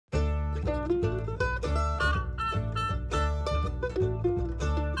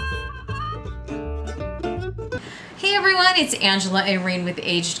Hey everyone, it's Angela Irene with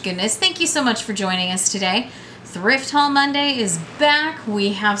Aged Goodness. Thank you so much for joining us today. Thrift Haul Monday is back.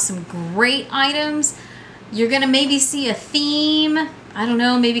 We have some great items. You're gonna maybe see a theme. I don't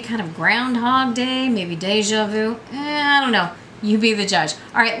know, maybe kind of Groundhog Day, maybe Deja Vu. I don't know. You be the judge.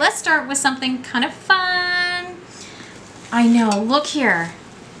 All right, let's start with something kind of fun. I know, look here.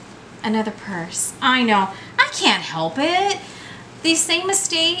 Another purse. I know, I can't help it. The same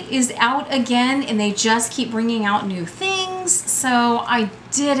estate is out again and they just keep bringing out new things. So I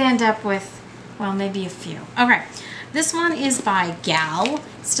did end up with, well, maybe a few. Okay, this one is by Gal.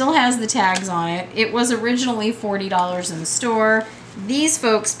 Still has the tags on it. It was originally $40 in the store. These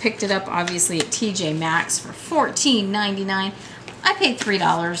folks picked it up obviously at TJ Maxx for $14.99. I paid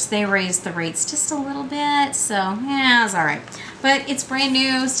 $3. They raised the rates just a little bit, so yeah, it's all right. But it's brand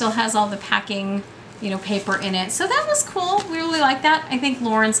new, still has all the packing, paper in it. So that was cool. We really like that. I think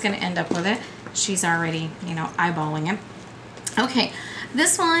Lauren's going to end up with it. She's already, eyeballing it. Okay,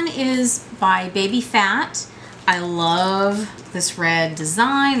 this one is by Baby Fat. I love this red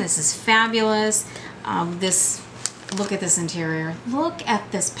design. This is fabulous. Look at this interior. Look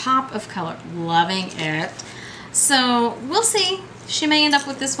at this pop of color. Loving it. So we'll see. She may end up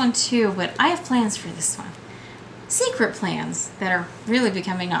with this one too, but I have plans for this one. Secret plans that are really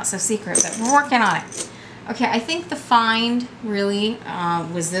becoming not so secret, but we're working on it. Okay, I think the find really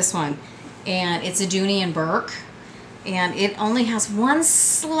was this one, and it's a Dooney and Burke, and it only has one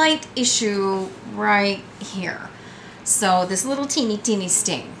slight issue right here. So this little teeny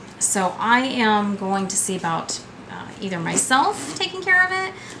sting. So I am going to see about either myself taking care of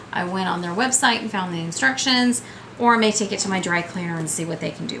it. I went on their website and found the instructions, or I may take it to my dry cleaner and see what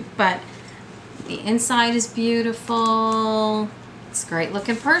they can do. But the inside is beautiful. It's a great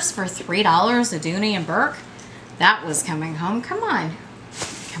looking purse for $3, a Dooney and Burke. That was coming home. Come on.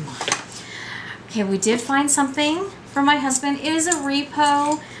 Come on. Okay, we did find something for my husband. It is a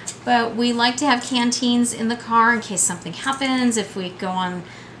repo, but we like to have canteens in the car in case something happens. If we go on,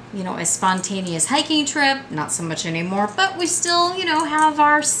 a spontaneous hiking trip, not so much anymore, but we still, have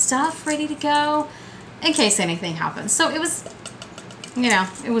our stuff ready to go in case anything happens. So it was,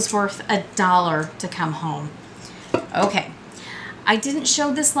 it was worth $1 to come home. Okay. I didn't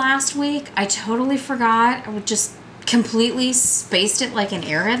show this last week. I totally forgot. I would just completely spaced it like an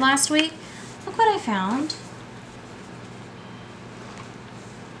airhead last week. Look what I found.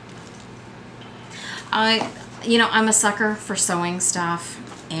 I'm a sucker for sewing stuff,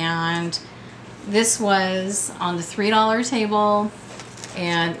 and this was on the $3 table,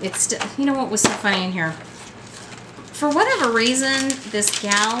 and it's, what was so funny in here? For whatever reason, this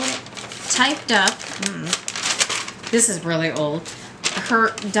gal typed up, this is really old,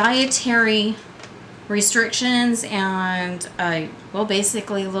 her dietary restrictions and, well,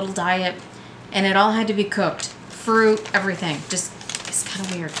 basically a little diet, and it all had to be cooked. Fruit, everything. Just, it's kind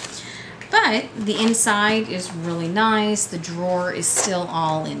of weird. But the inside is really nice. The drawer is still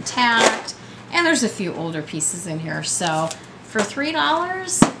all intact, and there's a few older pieces in here. So for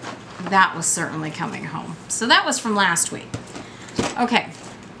 $3, that was certainly coming home. So that was from last week. Okay.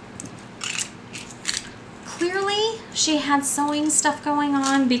 Clearly, she had sewing stuff going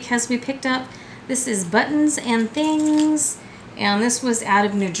on because we picked up, this is Buttons and Things, and this was out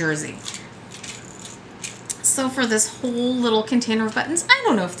of New Jersey. So for this whole little container of buttons, I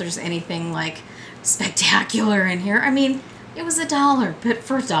don't know if there's anything like spectacular in here. I mean, it was $1, but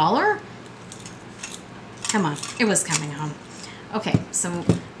for $1? Come on, it was coming home. Okay, so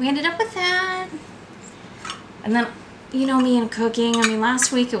we ended up with that. And then, me and cooking. I mean,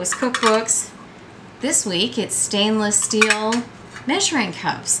 last week it was cookbooks. This week it's stainless steel measuring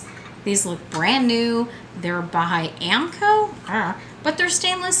cups. These look brand new. They're by Amco, but they're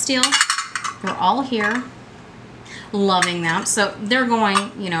stainless steel. They're all here. Loving them. So they're going,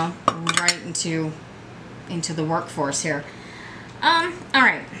 right into the workforce here. All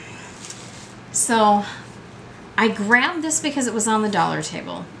right. So I grabbed this because it was on the dollar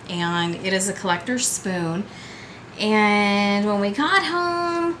table, and it is a collector's spoon. And when we got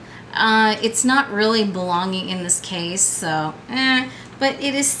home, it's not really belonging in this case, so but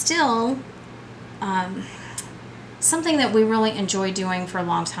it is still something that we really enjoyed doing for a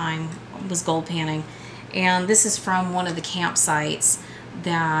long time was gold panning. And this is from one of the campsites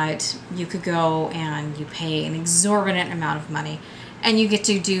that you could go and you pay an exorbitant amount of money, and you get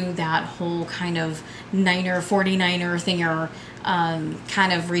to do that whole kind of 49er thinger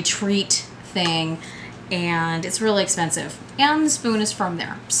kind of retreat thing, and it's really expensive. And the spoon is from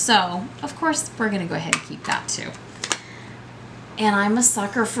there, so of course we're gonna go ahead and keep that too. And I'm a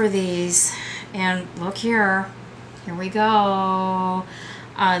sucker for these, and look here we go.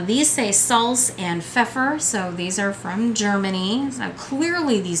 These say Salz and Pfeffer, so these are from Germany. So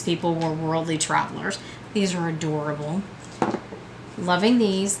clearly these people were worldly travelers. These are adorable. Loving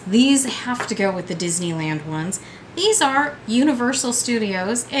these. These have to go with the Disneyland ones. These are Universal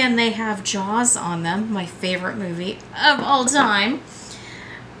Studios, and they have Jaws on them, my favorite movie of all time.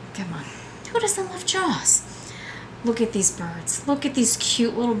 Come on. Who doesn't love Jaws? Look at these birds. Look at these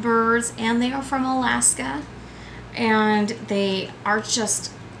cute little birds, and they are from Alaska. And they are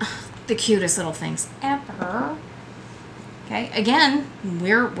just the cutest little things ever. Okay, again,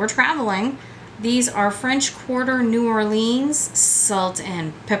 we're traveling. These are French Quarter New Orleans salt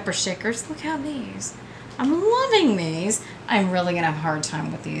and pepper shakers. Look at these. I'm loving these. I'm really gonna have a hard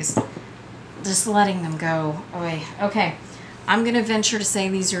time with these. Just letting them go away. Okay, I'm gonna venture to say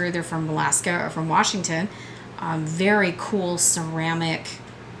these are either from Alaska or from Washington. Very cool ceramic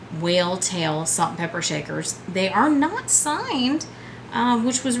whale tail salt and pepper shakers. They are not signed,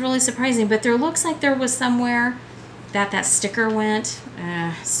 which was really surprising, but there looks like there was somewhere that sticker went.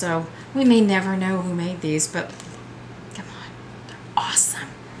 So we may never know who made these, but come on, they're awesome.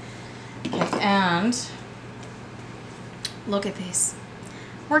 Okay, and look at these.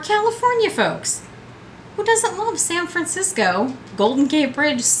 We're California folks. Who doesn't love San Francisco Golden Gate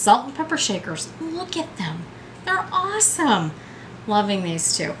Bridge salt and pepper shakers? Look at them. They're awesome. Loving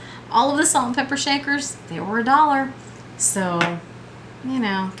these too. All of the salt and pepper shakers, they were $1. So, you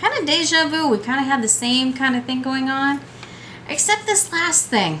know, kind of deja vu. We kind of had the same kind of thing going on. Except this last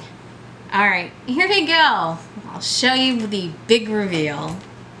thing. All right, here we go. I'll show you the big reveal.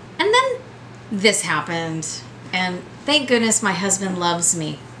 And then this happened. And thank goodness my husband loves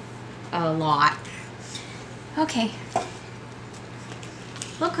me a lot. Okay.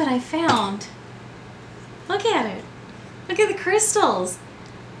 Look what I found. Look at it. Look at the crystals.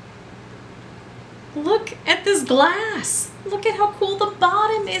 Look at this glass. Look at how cool the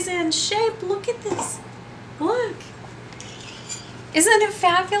bottom is in shape. Look at this. Look. Isn't it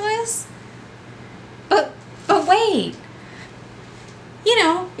fabulous? But wait. You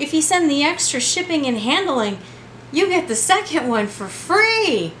know, if you send the extra shipping and handling, you get the second one for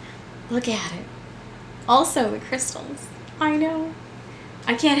free. Look at it. Also the crystals. I know.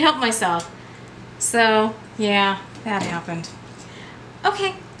 I can't help myself. So, yeah, that happened.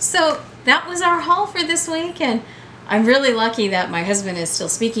 Okay, so that was our haul for this week, and I'm really lucky that my husband is still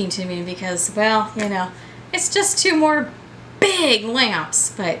speaking to me because, well, you know, it's just 2 more big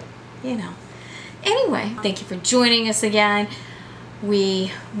lamps, but, you know. Anyway, thank you for joining us again.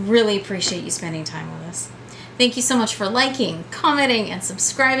 We really appreciate you spending time with us. Thank you so much for liking, commenting, and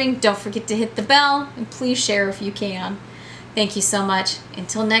subscribing. Don't forget to hit the bell, and please share if you can. Thank you so much.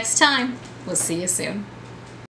 Until next time, we'll see you soon.